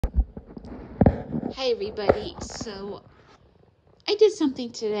Hi everybody. So I did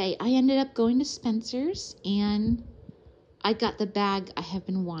something today. I ended up going to Spencer's and I got the bag I have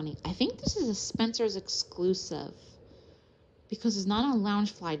been wanting. I think this is a Spencer's exclusive because it's not on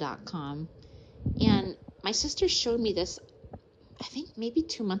loungefly.com. And my sister showed me this, I think maybe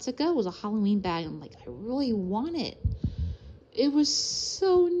 2 months ago. It was a Halloween bag. I'm like, I really want it. It was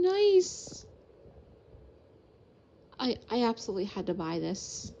so nice. I absolutely had to buy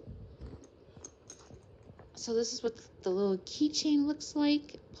this. So this is what the little keychain looks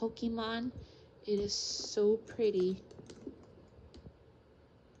like. Pokemon. It is so pretty.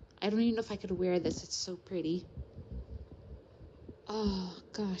 I don't even know if I could wear this. It's so pretty. Oh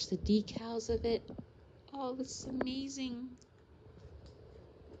gosh, the decals of it. Oh, this is amazing.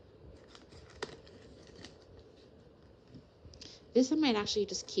 This I might actually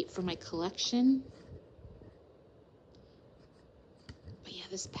just keep for my collection. But yeah,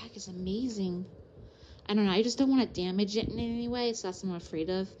 this pack is amazing. I don't know. I just don't want to damage it in any way, so that's what I'm afraid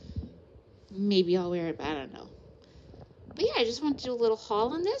of. Maybe I'll wear it, but I don't know. But yeah, I just want to do a little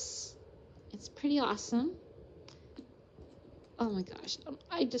haul on this. It's pretty awesome. Oh my gosh,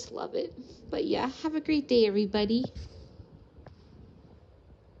 I just love it. But yeah, have a great day, everybody.